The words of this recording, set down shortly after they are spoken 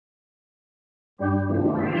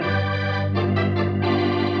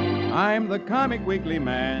I'm the Comic Weekly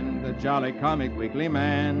Man, the jolly Comic Weekly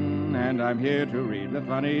Man, and I'm here to read the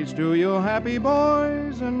funnies to you happy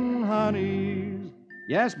boys and honeys.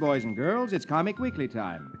 Yes, boys and girls, it's Comic Weekly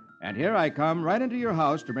time. And here I come right into your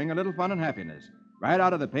house to bring a little fun and happiness. Right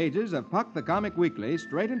out of the pages of Puck the Comic Weekly,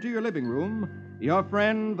 straight into your living room, your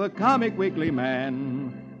friend, the Comic Weekly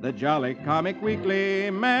Man, the jolly Comic Weekly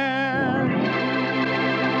Man.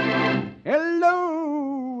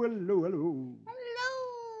 Hello, hello, hello.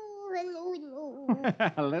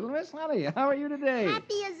 Hello. Little Miss Honey, how are you today?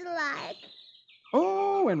 Happy as a lark.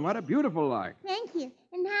 Oh, and what a beautiful lark. Thank you.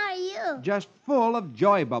 And how are you? Just full of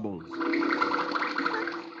joy bubbles. That's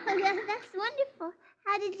wonderful.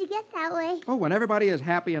 How did you get that way? Oh, when everybody is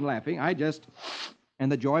happy and laughing,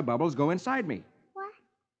 and the joy bubbles go inside me. What?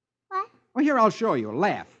 Well, here, I'll show you.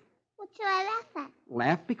 Laugh. What should I laugh at?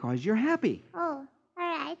 Laugh because you're happy. Oh, all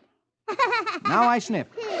right. Now I sniff.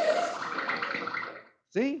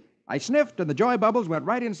 See? I sniffed and the joy bubbles went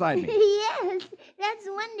right inside me. Yes, that's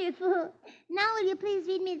wonderful. Now will you please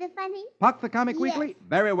read me the funny? Puck the Comic Yes. Weekly?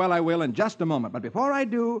 Very well, I will in just a moment. But before I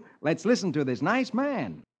do, let's listen to this nice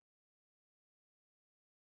man.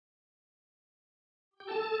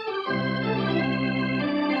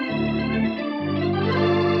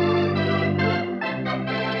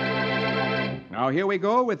 Now, here we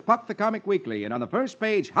go with Puck the Comic Weekly. And on the first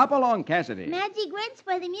page, Hopalong, Cassidy. Magic words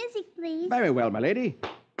for the music, please. Very well, my lady.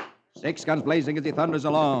 6 guns blazing as he thunders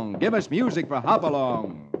along. Give us music for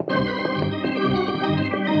Hopalong.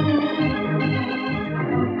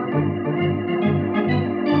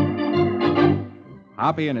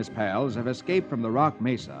 Hoppy and his pals have escaped from the Rock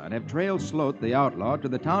Mesa and have trailed Sloat the outlaw to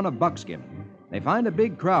the town of Buckskin. They find a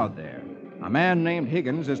big crowd there. A man named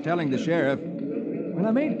Higgins is telling the sheriff, "Well,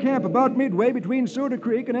 I made camp about midway between Soda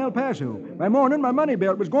Creek and El Paso. By morning, my money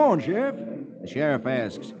belt was gone, Sheriff." The sheriff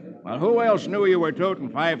asks, "Well, who else knew you were toting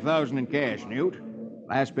 $5,000 in cash, Newt?"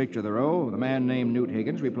 Last picture of the row, the man named Newt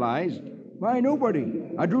Higgins replies, "Why, nobody.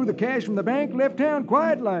 I drew the cash from the bank, left town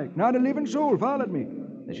quiet-like. Not a living soul followed me."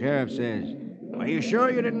 The sheriff says, "Are you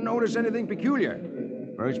sure you didn't notice anything peculiar?"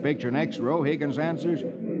 First picture, next row, Higgins answers,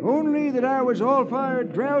 "Only that I was all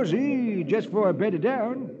fired drowsy just before I bedded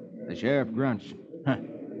down." The sheriff grunts, "Huh,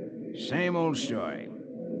 same old story.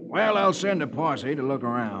 Well, I'll send a posse to look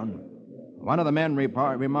around." One of the men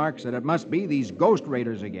remarks that it must be these ghost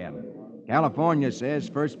raiders again. California says,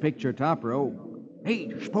 first picture, top row,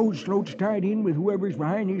 "Hey, suppose Sloat's tied in with whoever's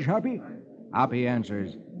behind these, Hoppy?" Hoppy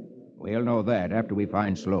answers, "We'll know that after we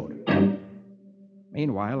find Sloat."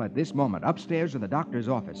 Meanwhile, at this moment, upstairs in the doctor's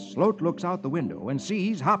office, Sloat looks out the window and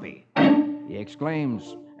sees Hoppy. He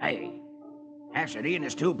exclaims, "Hey, Cassidy and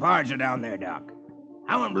his two pards are down there, Doc.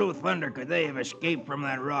 How in blue thunder could they have escaped from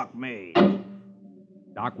that rock maze?"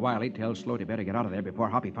 Doc Wiley tells Sloat he better get out of there before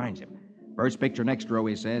Hoppy finds him. First picture, next row,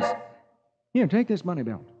 he says, "Here, take this money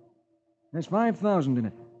belt. There's 5,000 in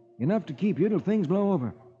it. Enough to keep you till things blow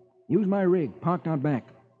over. Use my rig, parked out back.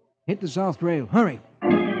 Hit the south trail. Hurry."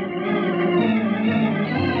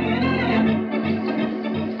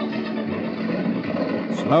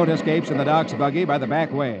 Sloat escapes in the doc's buggy by the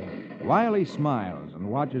back way. Wiley smiles and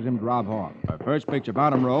watches him drop off. First picture,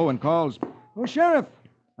 bottom row, and calls, "Oh, Sheriff,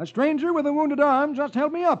 a stranger with a wounded arm just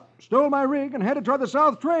held me up, stole my rig, and headed toward the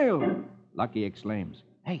south trail." Lucky exclaims,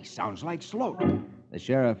 "Hey, sounds like Sloat." The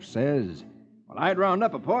sheriff says, "Well, I'd round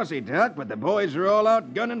up a posse, Doc, but the boys are all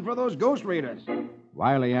out gunning for those ghost raiders."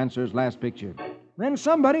 Wiley answers, last picture, "Then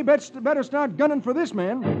somebody better start gunning for this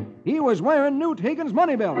man. He was wearing Newt Higgins'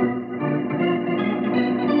 money belt."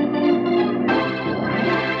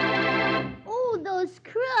 Oh, those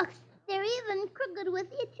crooks. They're even crooked with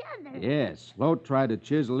each other. Yes, Sloat tried to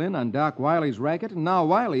chisel in on Doc Wiley's racket, and now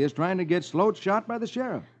Wiley is trying to get Sloat shot by the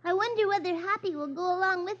sheriff. I wonder whether Hoppy will go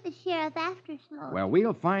along with the sheriff after Sloat. Well,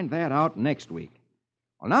 we'll find that out next week.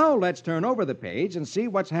 Well, now let's turn over the page and see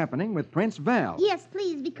what's happening with Prince Val. Yes,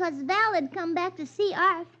 please, because Val had come back to see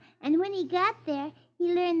Arf, and when he got there,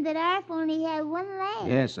 he learned that Arf only had one leg.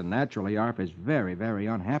 Yes, and naturally, Arf is very, very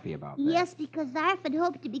unhappy about that. Yes, because Arf had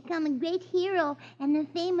hoped to become a great hero and a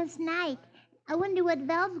famous knight. I wonder what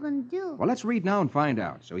Val's going to do. Well, let's read now and find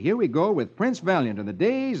out. So here we go with Prince Valiant in the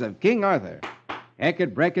days of King Arthur.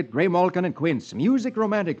 Hackett, Brackett, Grey Malkin, and Quince. Music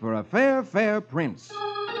romantic for a fair, fair prince.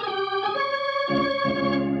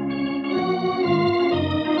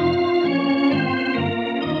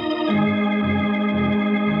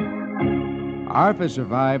 Arf has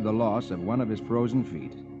survived the loss of one of his frozen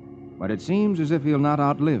feet, but it seems as if he'll not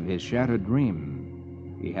outlive his shattered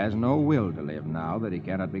dream. He has no will to live now that he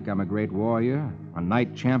cannot become a great warrior, a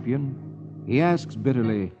knight champion. He asks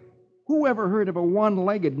bitterly, "Who ever heard of a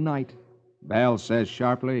one-legged knight?" Val says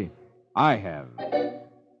sharply, I have.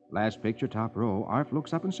 Last picture, top row, Arf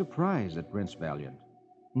looks up in surprise at Prince Valiant.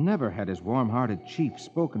 Never had his warm-hearted chief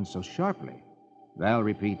spoken so sharply. Val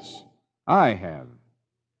repeats, I have.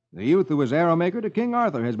 The youth who was arrow maker to King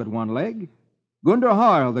Arthur has but one leg. Gunder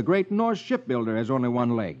Harl, the great Norse shipbuilder, has only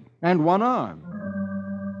one leg and one arm.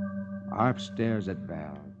 Arf stares at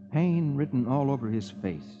Val, pain written all over his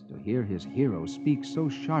face to hear his hero speak so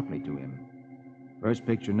sharply to him. First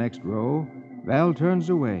picture, next row, Val turns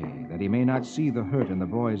away that he may not see the hurt in the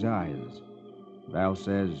boy's eyes. Val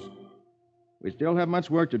says, we still have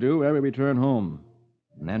much work to do ere we return home.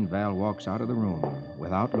 And then Val walks out of the room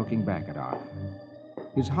without looking back at Arf.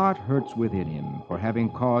 His heart hurts within him for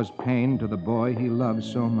having caused pain to the boy he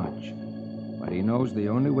loves so much. But he knows the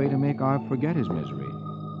only way to make Arf forget his misery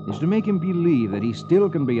is to make him believe that he still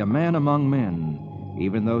can be a man among men,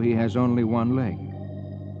 even though he has only one leg.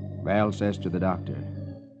 Val says to the doctor,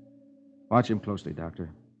 watch him closely, Doctor.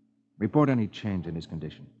 Report any change in his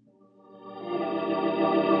condition.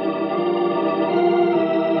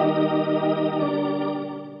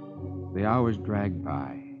 The hours drag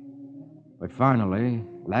by. But finally,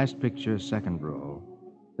 last picture, second row,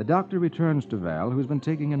 the doctor returns to Val, who's been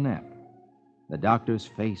taking a nap. The doctor's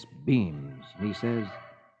face beams, and he says,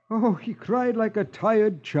 oh, he cried like a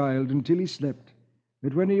tired child until he slept.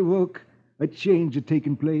 But when he woke, a change had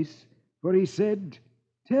taken place, for he said,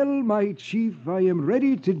 tell my chief I am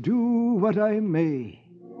ready to do what I may.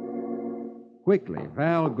 Quickly,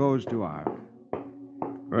 Val goes to Arf.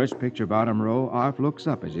 First picture, bottom row, Arf looks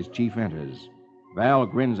up as his chief enters. Val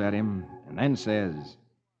grins at him and then says,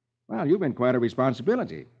 well, you've been quite a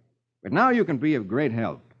responsibility, but now you can be of great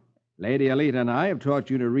help. Lady Alita and I have taught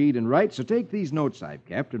you to read and write, so take these notes I've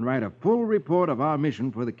kept and write a full report of our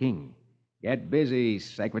mission for the king. Get busy,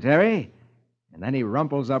 secretary. And then he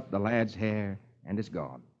rumples up the lad's hair and is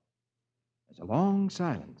gone. There's a long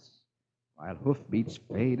silence while hoofbeats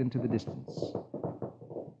fade into the distance.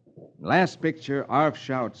 Last picture, Arf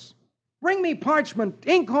shouts, bring me parchment,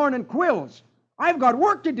 inkhorn, and quills. I've got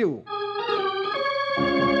work to do.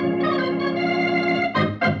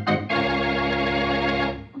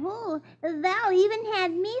 Oh, Val even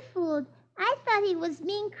had me fooled. I thought he was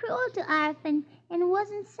being cruel to Arf and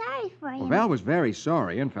wasn't sorry for him. Well, Val was very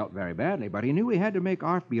sorry and felt very badly, but he knew he had to make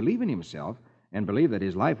Arf believe in himself and believe that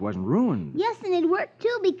his life wasn't ruined. Yes, and it worked,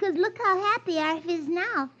 too, because look how happy Arf is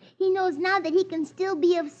now. He knows now that he can still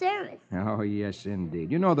be of service. Oh, yes,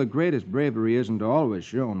 indeed. You know, the greatest bravery isn't always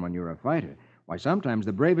shown when you're a fighter. Why, sometimes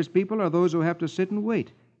the bravest people are those who have to sit and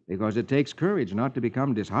wait, because it takes courage not to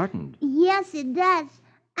become disheartened. Yes, it does.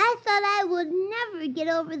 I thought I would never get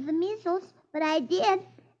over the measles, but I did.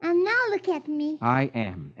 And now look at me. I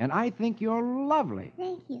am, and I think you're lovely.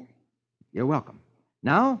 Thank you. You're welcome.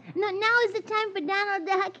 Now? No, now is the time for Donald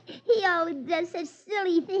Duck. He always does such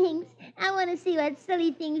silly things. I want to see what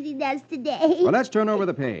silly things he does today. Well, let's turn over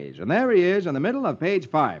the page. And there he is in the middle of page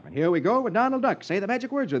 5. And here we go with Donald Duck. Say the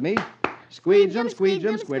magic words with me. Squeeze 'em,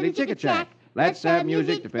 squiddly chicka-chack. Let's have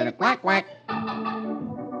music to fit a quack-quack.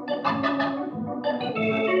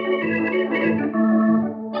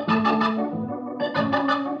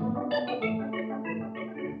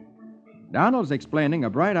 Donald's explaining a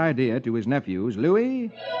bright idea to his nephews,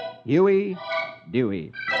 Louie, Huey,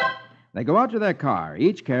 Dewey. They go out to their car,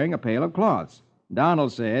 each carrying a pail of cloths.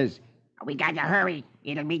 Donald says, We got to hurry.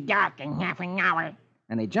 It'll be dark in half an hour.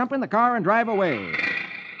 And they jump in the car and drive away.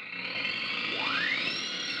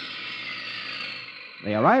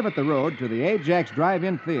 They arrive at the road to the Ajax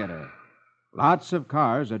Drive-In Theater. Lots of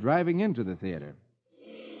cars are driving into the theater.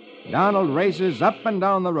 Donald races up and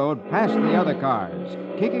down the road past the other cars,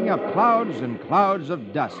 kicking up clouds and clouds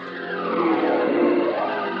of dust.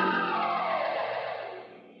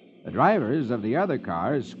 The drivers of the other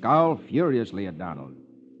cars scowl furiously at Donald,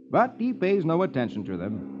 but he pays no attention to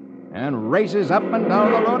them and races up and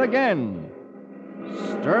down the road again,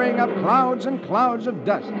 stirring up clouds and clouds of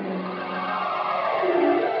dust.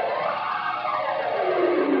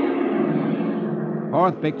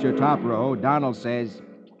 Fourth picture, top row, Donald says,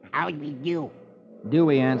 How'd we do?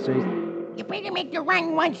 Dewey answers, You better make the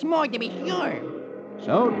run once more to be sure.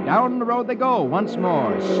 So down the road they go once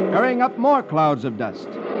more, stirring up more clouds of dust.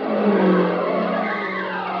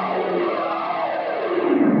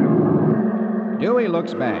 Dewey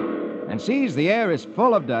looks back and sees the air is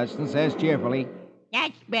full of dust and says cheerfully,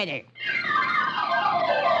 That's better.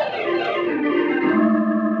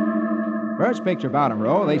 First picture, bottom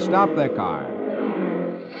row, they stop their car.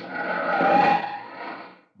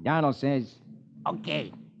 Donald says,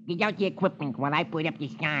 Okay, get out the equipment while I put up the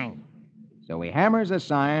sign. So he hammers a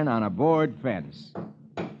sign on a board fence.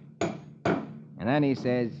 And then he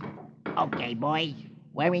says, Okay, boys.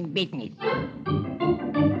 We're in business.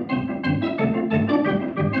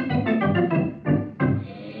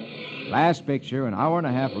 Last picture, an hour and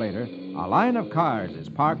a half later, a line of cars is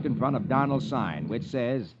parked in front of Donald's sign, which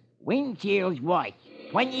says, Windshield's wash,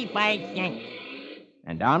 25 cents.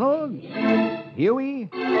 and Donald, Huey,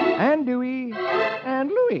 and Dewey, and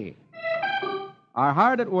Louie are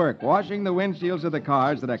hard at work washing the windshields of the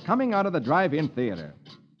cars that are coming out of the drive-in theater.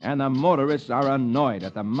 And the motorists are annoyed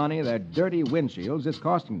at the money their dirty windshields is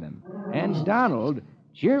costing them. And Donald,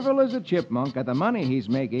 cheerful as a chipmunk at the money he's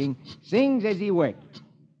making, sings as he works.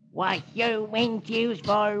 Wash your windshields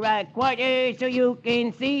for a quarter so you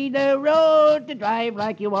can see the road to drive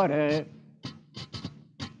like you oughta.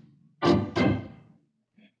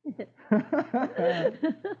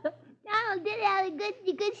 Donald did have a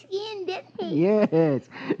good skiing, didn't he? Yes.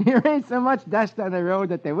 There ain't so much dust on the road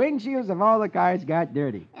that the windshields of all the cars got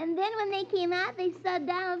dirty. And then when they came out, they saw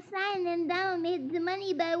Donald's sign, and then Donald made the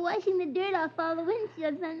money by washing the dirt off all the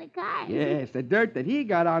windshields on the cars. Yes, the dirt that he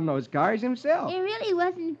got on those cars himself. It really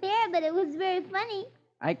wasn't fair, but it was very funny.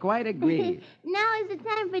 I quite agree. Now is the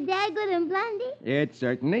time for Dagwood and Blondie. It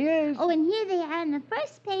certainly is. Oh, and here they are on the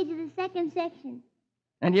first page of the second section.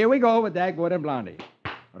 And here we go with Dagwood and Blondie.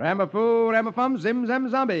 Ramafoo, Ramafum, Zim Zam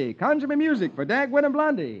Zombie. Conjure me music for Dagwood and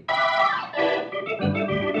Blondie.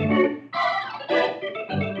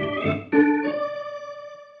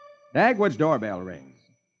 Dagwood's doorbell rings.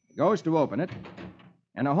 He goes to open it,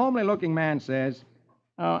 and a homely-looking man says,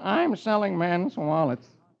 "Oh, I'm selling men's wallets."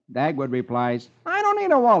 Dagwood replies, "I don't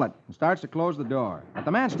need a wallet," and starts to close the door. But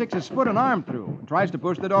the man sticks his foot and arm through and tries to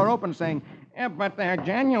push the door open, saying, "But they're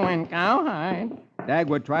genuine cowhide."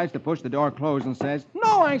 Dagwood tries to push the door closed and says,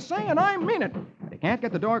 "No, I say, and I mean it." But he can't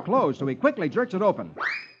get the door closed, so he quickly jerks it open.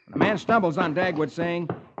 The man stumbles on Dagwood, saying,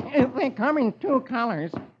 They come in two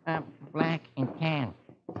colors, black and tan.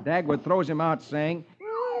 Dagwood throws him out, saying,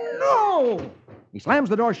 "No!" He slams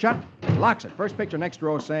the door shut and locks it. First picture next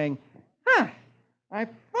row saying, I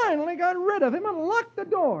finally got rid of him and locked the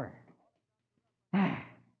door.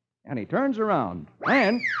 And he turns around,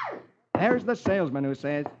 and there's the salesman who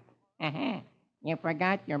says, You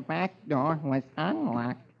forgot your back door was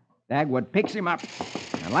unlocked. Dagwood picks him up.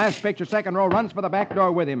 And last picture, second row, runs for the back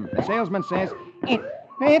door with him. The salesman says, It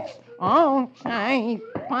fits all size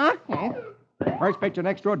pockets. First picture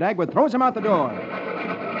next row, Dagwood throws him out the door.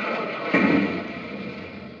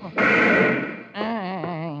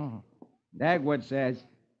 Dagwood says,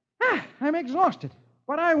 I'm exhausted,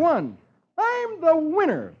 but I won. I'm the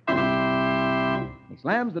winner. He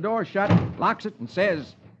slams the door shut, locks it, and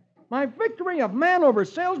says, My victory of man over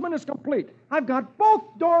salesman is complete. I've got both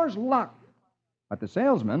doors locked. But the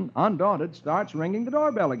salesman, undaunted, starts ringing the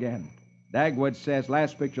doorbell again. Dagwood says,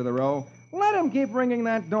 last picture of the row, Let him keep ringing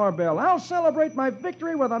that doorbell. I'll celebrate my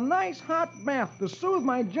victory with a nice hot bath to soothe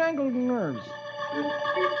my jangled nerves.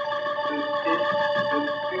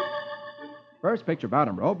 First picture,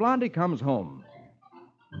 bottom row, Blondie comes home.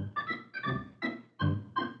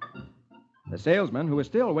 The salesman, who is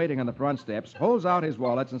still waiting on the front steps, holds out his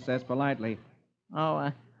wallets and says politely,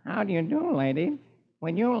 Oh, how do you do, lady?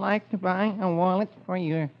 Would you like to buy a wallet for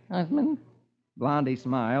your husband? Blondie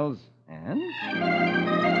smiles, and...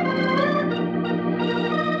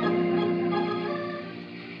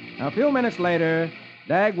 A few minutes later,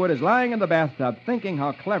 Dagwood is lying in the bathtub thinking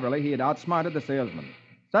how cleverly he had outsmarted the salesman.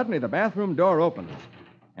 Suddenly, the bathroom door opens,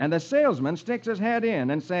 and the salesman sticks his head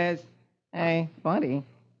in and says, Hey, buddy,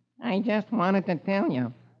 I just wanted to tell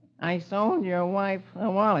you, I sold your wife a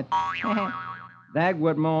wallet.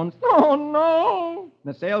 Dagwood moans, Oh, no!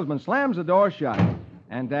 The salesman slams the door shut,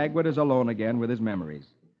 and Dagwood is alone again with his memories.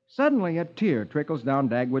 Suddenly, a tear trickles down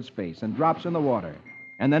Dagwood's face and drops in the water,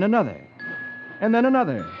 and then another, and then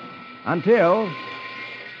another, until...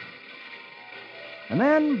 And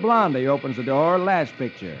then Blondie opens the door, last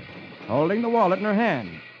picture, holding the wallet in her hand.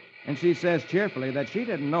 And she says cheerfully that she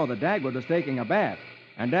didn't know that Dagwood was taking a bath.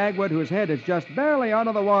 And Dagwood, whose head is just barely out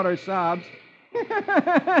of the water, sobs,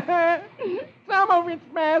 Some of it's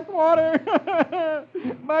bath water,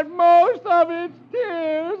 but most of it's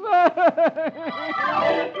tears.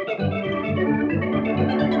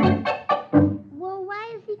 Well,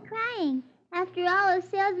 why is he crying? After all, the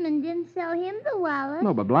salesman didn't sell him the wallet.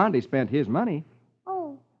 No, but Blondie spent his money.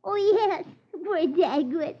 Oh, yes. Poor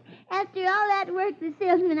Dagwood. After all that work, the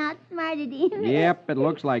salesman outsmarted him. Yep, it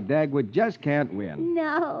looks like Dagwood just can't win.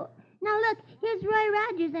 No. Now, look, here's Roy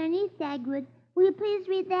Rogers underneath Dagwood. Will you please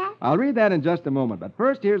read that? I'll read that in just a moment, but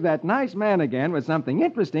first, here's that nice man again with something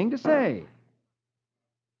interesting to say.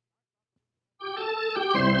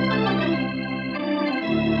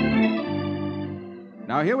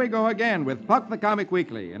 Now, here we go again with Puck the Comic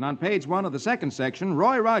Weekly. And on page 1 of the second section,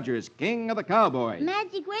 Roy Rogers, King of the Cowboys.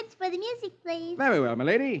 Magic words for the music, please. Very well,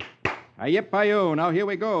 milady. Hi-yip-hi-yo. Now, here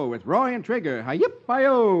we go with Roy and Trigger.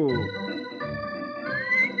 Hi-yip-hi-yo.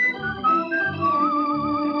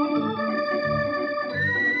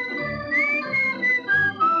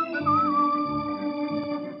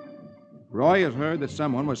 Roy has heard that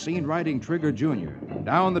someone was seen riding Trigger Jr.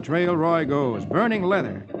 Down the trail Roy goes, burning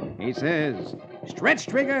leather. He says, "Stretch,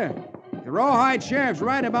 Trigger. The Rawhide Sheriff's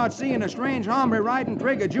right about seeing a strange hombre riding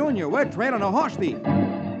Trigger Jr. We're trailing a horse thief."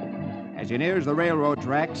 As he nears the railroad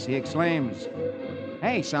tracks, he exclaims,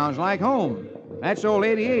 "Hey, sounds like home. That's old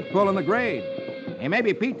 88 pulling the grade. Hey,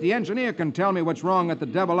 maybe Pete the engineer can tell me what's wrong at the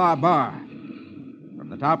Double R bar." From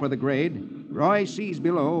the top of the grade, Roy sees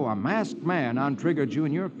below a masked man on Trigger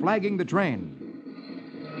Jr. flagging the train.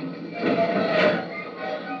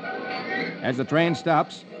 As the train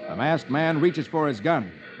stops, the masked man reaches for his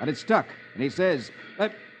gun, but it's stuck, and he says,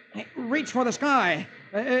 "Reach for the sky.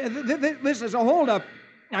 This is a holdup,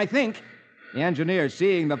 I think." The engineer,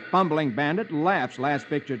 seeing the fumbling bandit, laughs. Last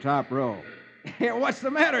picture, top row. "What's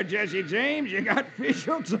the matter, Jesse James? You got fish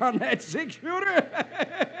hooks on that six-shooter?"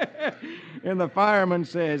 And the fireman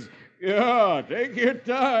says, "Yeah, take your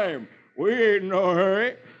time. We ain't in no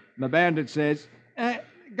hurry." The bandit says,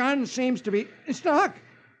 "Gun seems to be stuck."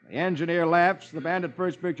 The engineer laughs. The bandit,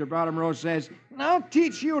 first picture, bottom row, says, "I'll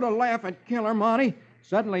teach you to laugh at Killer Monty."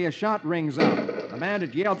 Suddenly, a shot rings out. The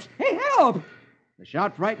bandit yelps, "Hey, help!" The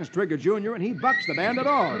shot frightens Trigger Jr., and he bucks the bandit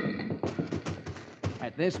off.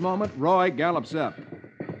 At this moment, Roy gallops up.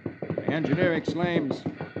 The engineer exclaims,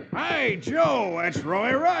 "Hey, Joe, that's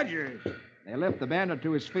Roy Rogers." They lift the bandit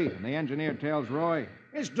to his feet, and the engineer tells Roy,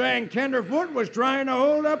 "This dang tenderfoot was trying to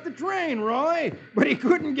hold up the train, Roy, but he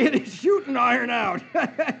couldn't get his shooting iron out."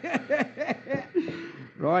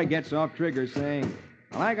 Roy gets off Trigger, saying,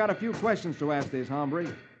 "Well, I got a few questions to ask this hombre."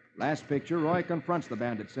 Last picture, Roy confronts the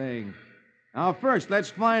bandit, saying, "Now, first, let's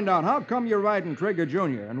find out how come you're riding Trigger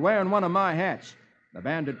Jr. and wearing one of my hats." The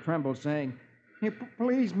bandit trembles, saying, "Hey,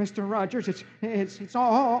 please, Mr. Rogers, it's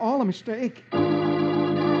all a mistake."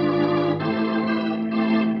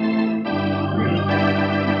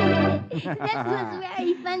 That was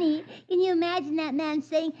very funny. Can you imagine that man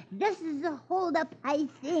saying, "This is a holdup, I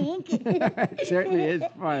think"? It certainly is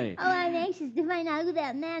funny. Oh, I'm anxious to find out who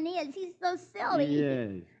that man is. He's so silly.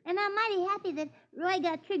 Yes. And I'm mighty happy that Roy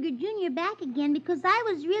got Trigger Jr. back again because I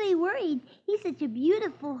was really worried. He's such a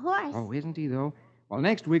beautiful horse. Oh, isn't he, though? Well,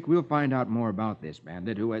 next week we'll find out more about this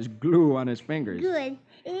bandit who has glue on his fingers. Good.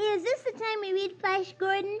 Is this the time we read Flash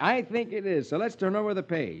Gordon? I think it is. So let's turn over the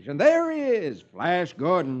page. And there he is, Flash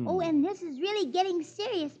Gordon. Oh, and this is really getting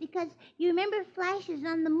serious because you remember Flash is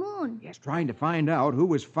on the moon. Yes, trying to find out who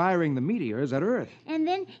was firing the meteors at Earth. And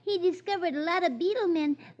then he discovered a lot of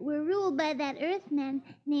Beetlemen were ruled by that Earthman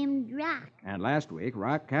named Rock. And last week,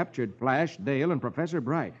 Rock captured Flash, Dale, and Professor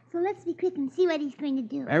Bright. So let's be quick and see what he's going to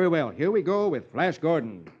do. Very well. Here we go with Flash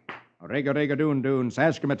Gordon. Rega-rega-doon-doon,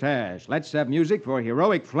 Saskimatash. Let's have music for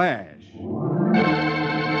Heroic Flash.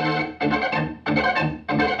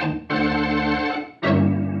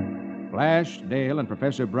 Flash, Dale, and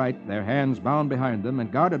Professor Bright, their hands bound behind them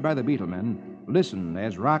and guarded by the Beetlemen, listen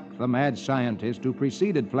as Rock, the mad scientist who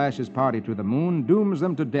preceded Flash's party to the moon, dooms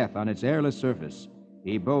them to death on its airless surface.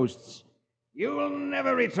 He boasts, "You'll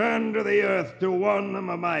never return to the Earth to warn them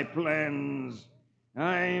of my plans.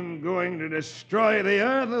 I'm going to destroy the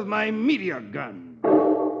Earth with my meteor gun."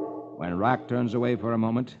 When Rock turns away for a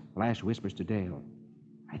moment, Flash whispers to Dale,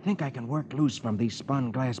 "I think I can work loose from these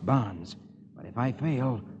spun glass bonds, but if I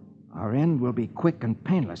fail, our end will be quick and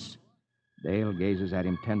painless." Dale gazes at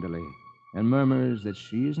him tenderly and murmurs that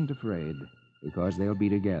she isn't afraid because they'll be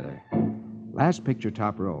together. Last picture,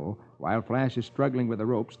 top row, while Flash is struggling with the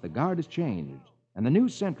ropes, the guard is changed, and the new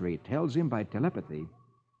sentry tells him by telepathy,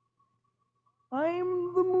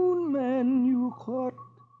 "I'm the Moon Man you caught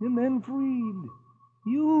and then freed.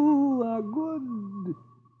 You are good.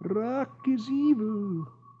 Rock is evil.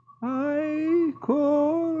 I,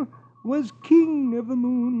 Kor, was king of the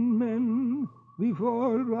Moon Men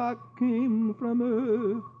before Rock came from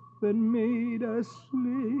Earth and made us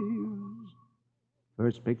slaves."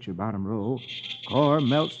 First picture, bottom row, Kor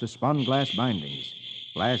melts the spun glass bindings.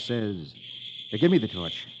 Flash says, "Give me the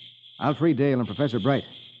torch. I'll free Dale and Professor Bright."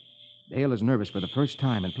 Dale is nervous for the first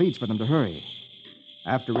time and pleads for them to hurry.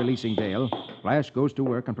 After releasing Dale, Flash goes to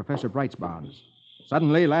work on Professor Bright's bonds.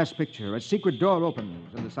 Suddenly, last picture, a secret door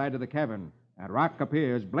opens in the side of the cavern, and Rock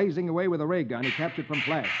appears, blazing away with a ray gun he captured from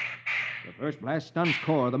Flash. The first blast stuns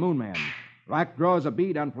Kor, the Moon Man. Rock draws a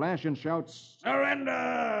bead on Flash and shouts,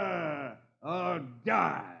 "Surrender or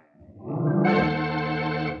die!"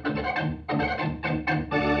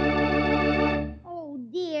 Oh,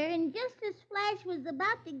 dear, and just as Flash was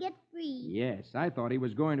about to get free. Yes, I thought he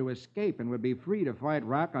was going to escape and would be free to fight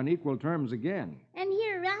Rock on equal terms again. And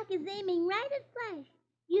here Rock is aiming right at Flash.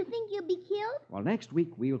 You think you'll be killed? Well, next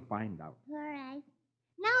week we'll find out. All right.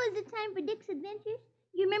 Now is the time for Dick's adventures.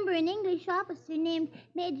 You remember an English officer named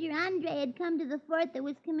Major Andre had come to the fort that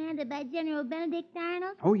was commanded by General Benedict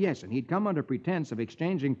Arnold? Oh, yes, and he'd come under pretense of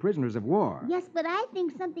exchanging prisoners of war. Yes, but I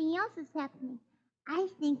think something else is happening. I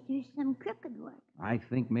think there's some crooked work. I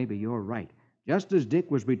think maybe you're right. Just as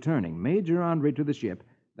Dick was returning, Major Andre to the ship,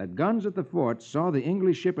 the guns at the fort saw the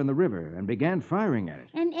English ship in the river and began firing at it.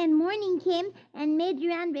 And morning came, and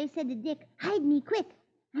Major Andre said to Dick, "Hide me, quick.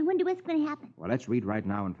 I wonder what's going to happen." Well, let's read right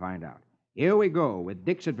now and find out. Here we go with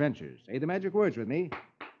Dick's adventures. Say the magic words with me.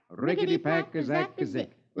 Rickety-pack, kazak, kazik.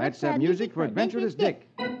 Let's have music for Adventurous Dick.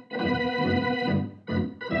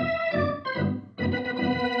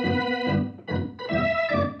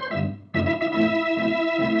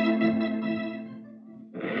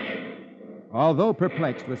 Although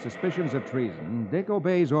perplexed with suspicions of treason, Dick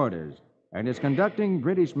obeys orders and is conducting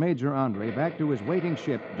British Major Andre back to his waiting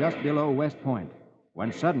ship just below West Point,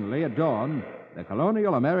 when suddenly, at dawn, the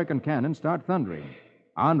colonial American cannon start thundering.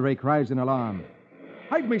 Andre cries in alarm.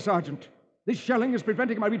 "Hide me, Sergeant! This shelling is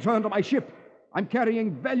preventing my return to my ship. I'm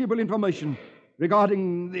carrying valuable information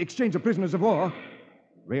regarding the exchange of prisoners of war."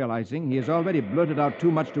 Realizing he has already blurted out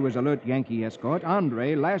too much to his alert Yankee escort,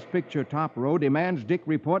 Andre, last picture top row, demands Dick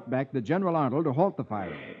report back to General Arnold to halt the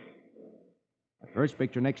firing. At first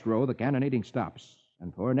picture next row, the cannonading stops,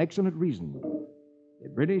 and for an excellent reason. The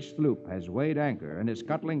British sloop has weighed anchor and is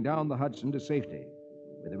scuttling down the Hudson to safety,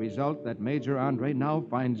 with the result that Major Andre now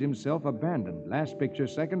finds himself abandoned, last picture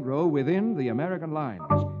second row, within the American lines.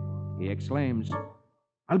 He exclaims,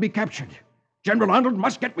 "I'll be captured. General Arnold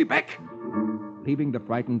must get me back." Leaving the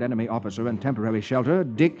frightened enemy officer in temporary shelter,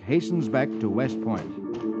 Dick hastens back to West Point.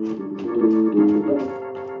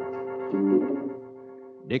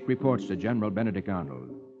 Dick reports to General Benedict Arnold,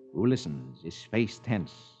 who listens, his face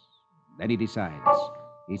tense. Then he decides.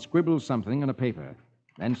 He scribbles something on a paper,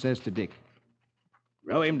 then says to Dick,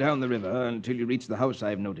 Row him down the river until you reach the house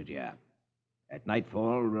I've noted here. At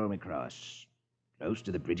nightfall, row him across, close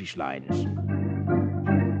to the British lines.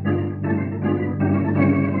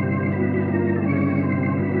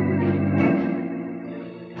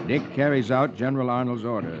 Dick carries out General Arnold's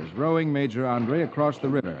orders, rowing Major Andre across the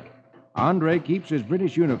river. Andre keeps his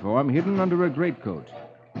British uniform hidden under a greatcoat.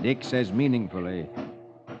 Dick says meaningfully,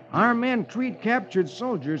 "Our men treat captured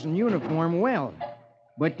soldiers in uniform well,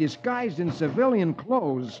 but disguised in civilian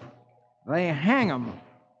clothes, they hang them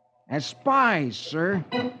as spies, sir."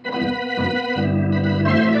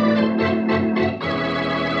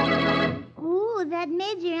 Ooh, that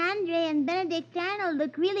Major Andre and Benedict Arnold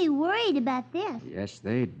look really worried about this. Yes,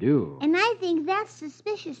 they do. And I think that's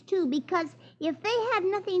suspicious, too, because if they had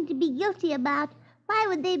nothing to be guilty about, why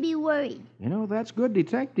would they be worried? You know, that's good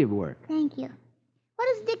detective work. Thank you. What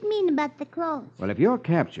does Dick mean about the clothes? Well, if you're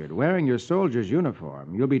captured wearing your soldier's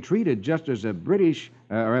uniform, you'll be treated just as a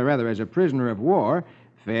as a prisoner of war,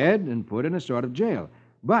 fed and put in a sort of jail.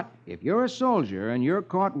 But if you're a soldier and you're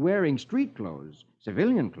caught wearing street clothes,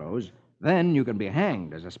 civilian clothes, then you can be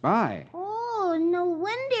hanged as a spy. Oh, no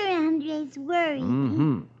wonder Andre's worried.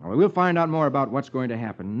 Mm-hmm. Well, we'll find out more about what's going to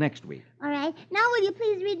happen next week. All right. Now will you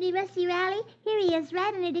please read me Rusty Riley? Here he is,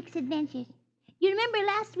 right under Dick's adventures. You remember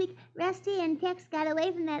last week, Rusty and Tex got away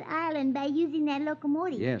from that island by using that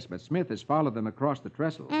locomotive. Yes, but Smith has followed them across the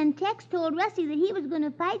trestle. And Tex told Rusty that he was going to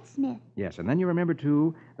fight Smith. Yes, and then you remember,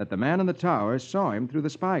 too, that the man in the tower saw him through the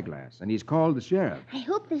spyglass, and he's called the sheriff. I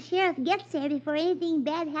hope the sheriff gets there before anything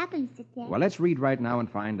bad happens to Tex. Well, let's read right now and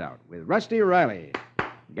find out. With Rusty Riley.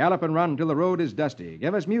 Gallop and run till the road is dusty.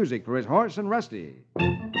 Give us music for his horse and Rusty.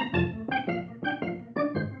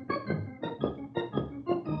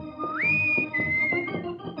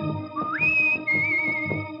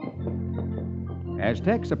 As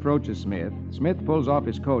Tex approaches Smith, Smith pulls off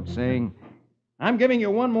his coat, saying, "I'm giving you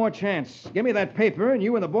one more chance. Give me that paper, and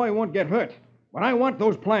you and the boy won't get hurt. But I want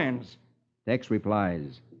those plans." Tex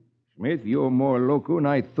replies, "Smith, you're more loco than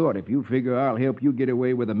I thought if you figure I'll help you get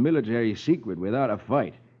away with a military secret without a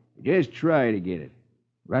fight. Just try to get it."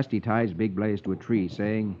 Rusty ties Big Blaze to a tree,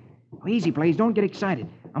 saying, "Oh, easy, Blaze, don't get excited.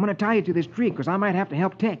 I'm going to tie you to this tree because I might have to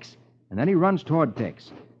help Tex." And then he runs toward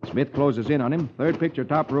Tex. Smith closes in on him, third picture,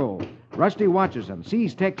 top row. Rusty watches him,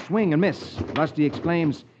 sees Tex swing and miss. Rusty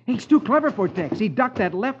exclaims, "He's too clever for Tex. He ducked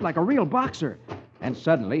that left like a real boxer." And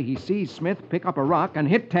suddenly he sees Smith pick up a rock and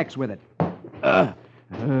hit Tex with it.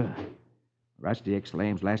 Rusty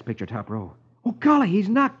exclaims, last picture, top row, "Oh, golly, he's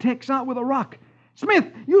knocked Tex out with a rock." Smith,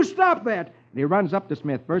 you stop that! And he runs up to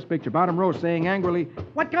Smith, first picture, bottom row, saying angrily,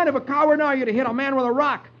 "What kind of a coward are you to hit a man with a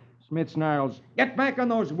rock?" Smith snarls, "Get back on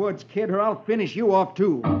those woods, kid, or I'll finish you off,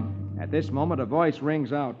 too." At this moment, a voice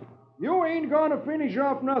rings out. "You ain't gonna finish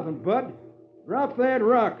off nothing, bud. Drop that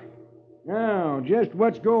rock. Now, just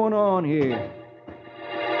what's going on here?"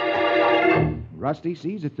 Rusty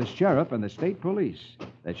sees it's the sheriff and the state police.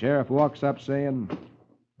 The sheriff walks up saying,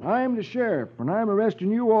 "I'm the sheriff, and I'm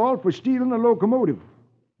arresting you all for stealing a locomotive."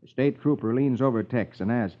 The state trooper leans over Tex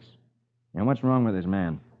and asks, "And what's wrong with this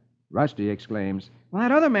man?" Rusty exclaims, "Well,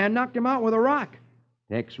 that other man knocked him out with a rock."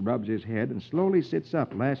 Tex rubs his head and slowly sits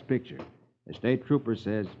up, last picture. The state trooper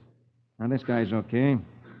says, "Now, this guy's okay.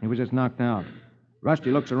 He was just knocked out."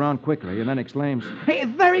 Rusty looks around quickly and then exclaims, "Hey,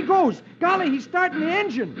 there he goes! Golly, he's starting the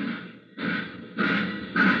engine!"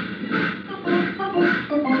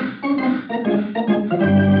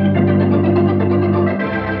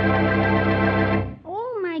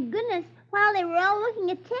 Oh, my goodness. While they were all looking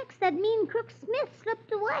at Tex, that mean crook Smith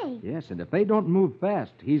slipped away. Yes, and if they don't move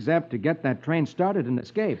fast, he's apt to get that train started and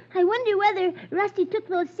escape. I wonder whether Rusty took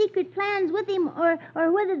those secret plans with him or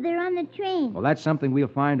whether they're on the train. Well, that's something we'll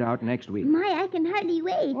find out next week. My, I can hardly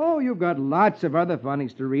wait. Oh, you've got lots of other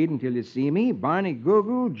funnies to read until you see me. Barney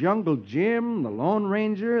Google, Jungle Jim, the Lone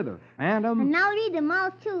Ranger, the Phantom. And I'll read them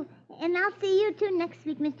all, too. And I'll see you, too, next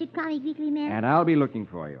week, Mr. Comic Weekly Man. And I'll be looking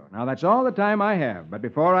for you. Now, that's all the time I have. But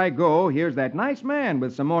before I go, here's that nice man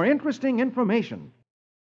with some more interesting information.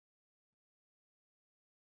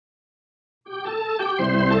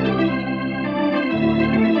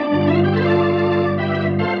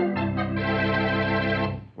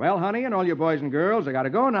 Well, honey, and all you boys and girls, I gotta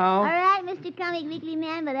go now. All right, Mr. Comic Weekly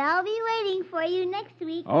Man, but I'll be waiting for you next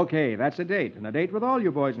week. Okay, that's a date, and a date with all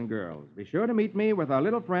you boys and girls. Be sure to meet me with our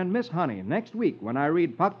little friend, Miss Honey, next week when I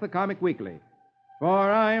read Puck the Comic Weekly.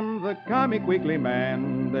 For I'm the Comic Weekly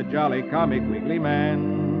Man, the jolly Comic Weekly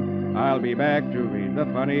Man. I'll be back to read the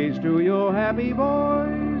funnies to you happy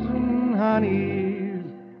boys and honeys.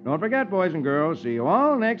 Don't forget, boys and girls, see you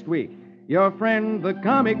all next week. Your friend, the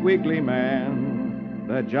Comic Weekly Man,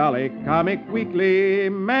 the jolly Comic Weekly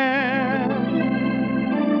Man.